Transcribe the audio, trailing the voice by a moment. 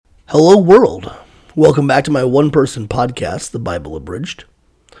Hello world. Welcome back to my one-person podcast, The Bible Abridged.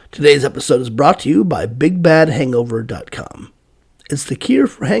 Today's episode is brought to you by BigBadHangover.com. It's the cure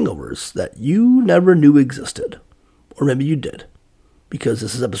for hangovers that you never knew existed. Or maybe you did, because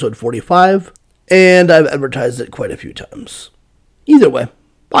this is episode 45, and I've advertised it quite a few times. Either way,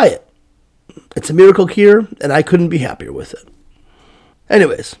 buy it. It's a miracle cure, and I couldn't be happier with it.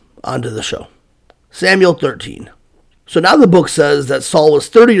 Anyways, on to the show. Samuel 13. So now the book says that Saul was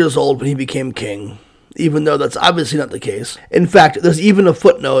 30 years old when he became king, even though that's obviously not the case. In fact, there's even a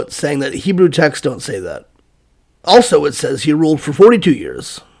footnote saying that Hebrew texts don't say that. Also, it says he ruled for 42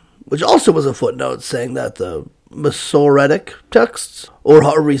 years, which also was a footnote saying that the Masoretic texts, or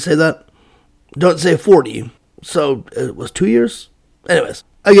however you say that, don't say 40. So it was 2 years? Anyways,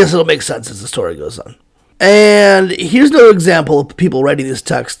 I guess it'll make sense as the story goes on. And here's another example of people writing these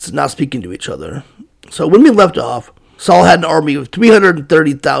texts not speaking to each other. So when we left off, Saul had an army of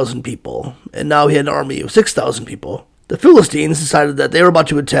 330,000 people, and now he had an army of 6,000 people. The Philistines decided that they were about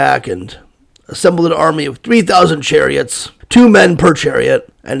to attack and assembled an army of 3,000 chariots, 2 men per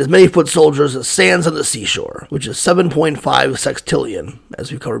chariot, and as many foot soldiers as sands on the seashore, which is 7.5 sextillion,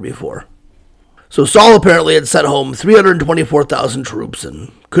 as we've covered before. So Saul apparently had sent home 324,000 troops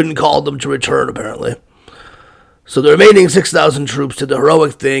and couldn't call them to return, apparently. So the remaining 6,000 troops did the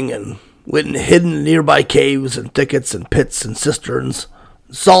heroic thing and went and hid in nearby caves and thickets and pits and cisterns.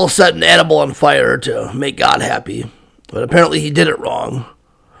 Saul set an animal on fire to make God happy, but apparently he did it wrong.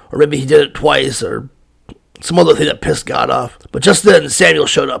 Or maybe he did it twice, or some other thing that pissed God off. But just then Samuel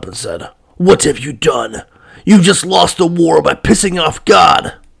showed up and said, "What have you done? You just lost the war by pissing off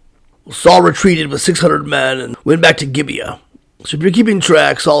God." Well, Saul retreated with 600 men and went back to Gibeah. So if you're keeping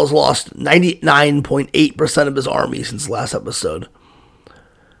track, Saul has lost 99.8% of his army since the last episode.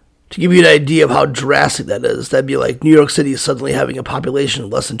 To give you an idea of how drastic that is, that'd be like New York City suddenly having a population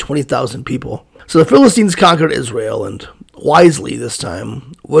of less than 20,000 people. So the Philistines conquered Israel, and wisely this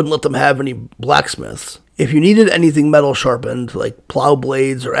time, wouldn't let them have any blacksmiths. If you needed anything metal sharpened, like plow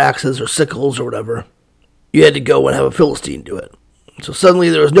blades or axes or sickles or whatever, you had to go and have a Philistine do it. So suddenly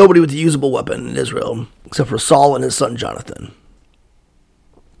there was nobody with a usable weapon in Israel, except for Saul and his son Jonathan.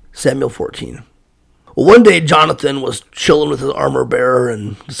 Samuel 14. Well, one day Jonathan was chilling with his armor bearer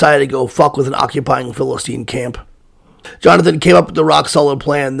and decided to go fuck with an occupying Philistine camp. Jonathan came up with the rock-solid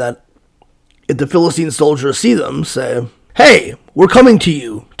plan that if the Philistine soldiers see them, say, "Hey, we're coming to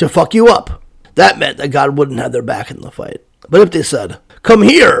you to fuck you up." That meant that God wouldn't have their back in the fight. But if they said, "Come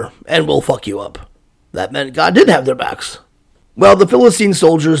here and we'll fuck you up," that meant God did have their backs. Well, the Philistine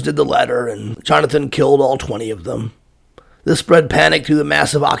soldiers did the latter, and Jonathan killed all 20 of them. This spread panic through the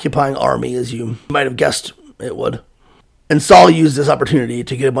massive occupying army, as you might have guessed it would. And Saul used this opportunity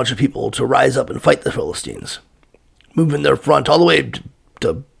to get a bunch of people to rise up and fight the Philistines, moving their front all the way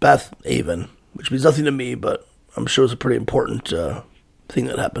to Beth Aven, which means nothing to me, but I'm sure it's a pretty important thing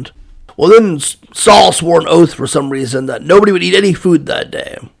that happened. Well, then Saul swore an oath for some reason that nobody would eat any food that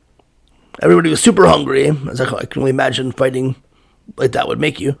day. Everybody was super hungry, as I can only imagine fighting like that would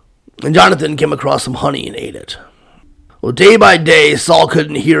make you. And Jonathan came across some honey and ate it. Well, day by day, Saul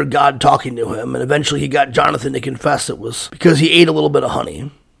couldn't hear God talking to him, and eventually he got Jonathan to confess it was because he ate a little bit of honey.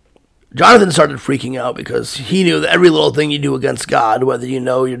 Jonathan started freaking out because he knew that every little thing you do against God, whether you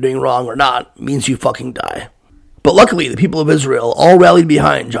know you're doing wrong or not, means you fucking die. But luckily, the people of Israel all rallied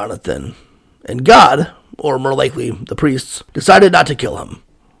behind Jonathan, and God, or more likely the priests, decided not to kill him.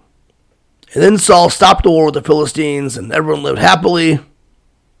 And then Saul stopped the war with the Philistines, and everyone lived happily.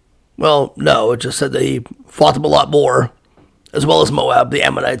 Well, no, it just said that he fought them a lot more, as well as Moab, the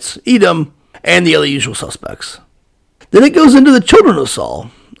Ammonites, Edom, and the other usual suspects. Then it goes into the children of Saul,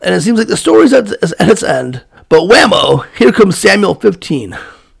 and it seems like the story's at its end. But whammo, here comes Samuel 15.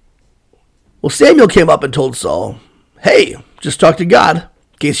 Well, Samuel came up and told Saul, "Hey, just talk to God,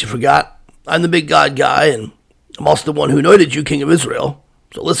 in case you forgot. I'm the big God guy, and I'm also the one who anointed you king of Israel,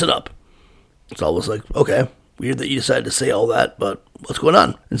 so listen up." Saul was like, "Okay, weird that you decided to say all that, but what's going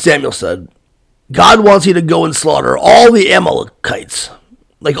on?" And Samuel said, "God wants you to go and slaughter all the Amalekites,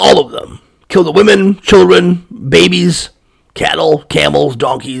 like all of them. Kill the women, children, babies, cattle, camels,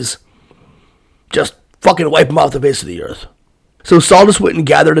 donkeys. Just fucking wipe them off the face of the earth." So Saul just went and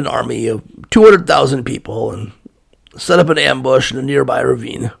gathered an army of 200,000 people and set up an ambush in a nearby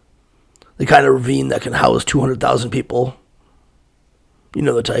ravine. The kind of ravine that can house 200,000 people. You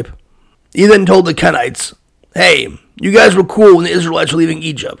know the type. He then told the Kenites, "Hey, you guys were cool when the Israelites were leaving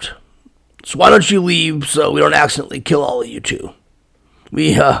Egypt. So why don't you leave so we don't accidentally kill all of you too?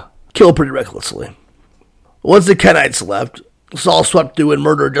 We kill pretty recklessly." Once the Kenites left, Saul swept through and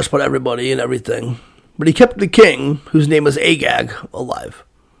murdered just about everybody and everything. But he kept the king, whose name was Agag, alive.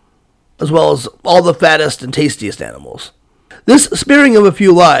 as well as all the fattest and tastiest animals. This sparing of a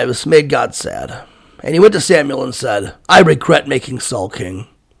few lives made God sad, and he went to Samuel and said, I regret making Saul king.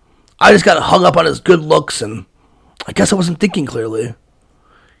 I just got hung up on his good looks, and I guess I wasn't thinking clearly.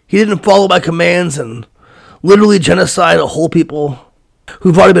 He didn't follow my commands and literally genocide a whole people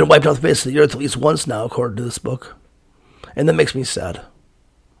who've already been wiped off the face of the earth at least once now, according to this book. And that makes me sad.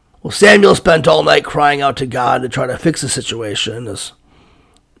 Well, Samuel spent all night crying out to God to try to fix the situation, as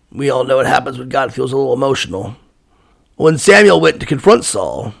we all know what happens when God feels a little emotional. When Samuel went to confront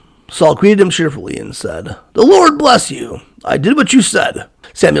Saul, Saul greeted him cheerfully and said, The Lord bless you. I did what you said.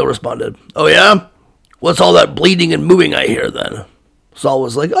 Samuel responded, Oh yeah? What's all that bleeding and moving I hear then? Saul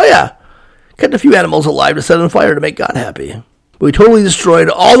was like, Oh yeah, kept a few animals alive to set on fire to make God happy. But we totally destroyed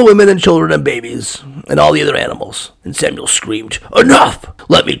all the women and children and babies and all the other animals. And Samuel screamed, Enough!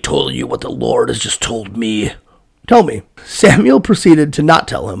 Let me tell you what the Lord has just told me. Tell me. Samuel proceeded to not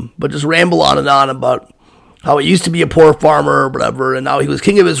tell him, but just ramble on and on about how he used to be a poor farmer or whatever, and now he was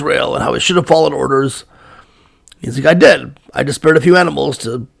king of Israel, and how he should have followed orders. He's like, I did. I just spared a few animals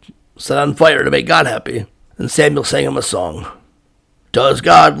to set on fire to make God happy. And Samuel sang him a song. Does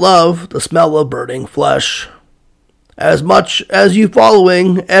God love the smell of burning flesh? As much as you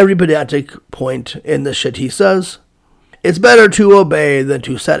following every pedantic point in the shit he says? It's better to obey than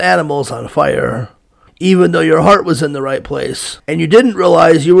to set animals on fire, even though your heart was in the right place, and you didn't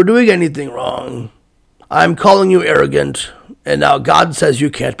realize you were doing anything wrong. I'm calling you arrogant, and now God says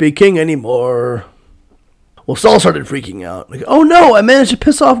you can't be king anymore. Well, Saul started freaking out. Like, oh no, I managed to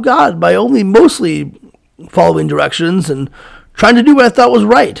piss off God by only mostly following directions and trying to do what I thought was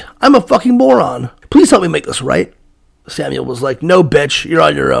right. I'm a fucking moron. Please help me make this right. Samuel was like, no, bitch, you're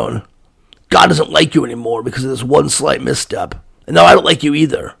on your own. God doesn't like you anymore because of this one slight misstep. And now I don't like you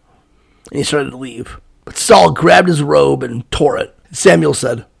either. And he started to leave. But Saul grabbed his robe and tore it. Samuel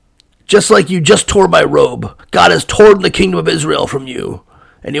said, just like you just tore my robe, God has torn the kingdom of Israel from you.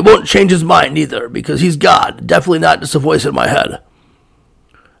 And he won't change his mind either, because he's God, definitely not just a voice in my head.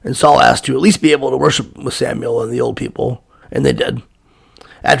 And Saul asked to at least be able to worship with Samuel and the old people, and they did.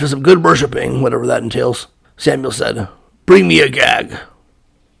 After some good worshiping, whatever that entails, Samuel said, bring me a gag.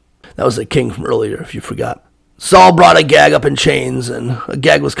 That was the king from earlier, if you forgot. Saul brought a gag up in chains, and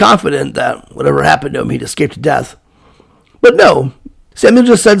Agag was confident that whatever happened to him, he'd escaped death. But no, Samuel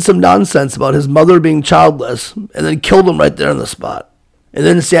just said some nonsense about his mother being childless, and then killed him right there on the spot. And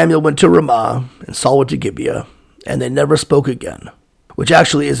then Samuel went to Ramah, and Saul went to Gibeah, and they never spoke again. Which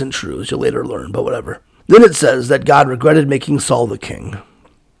actually isn't true, as you'll later learn, but whatever. Then it says that God regretted making Saul the king,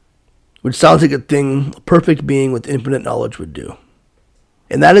 which sounds like a thing a perfect being with infinite knowledge would do.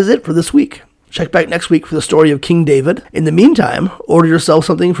 And that is it for this week. Check back next week for the story of King David. In the meantime, order yourself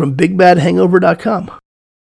something from BigBadHangover.com.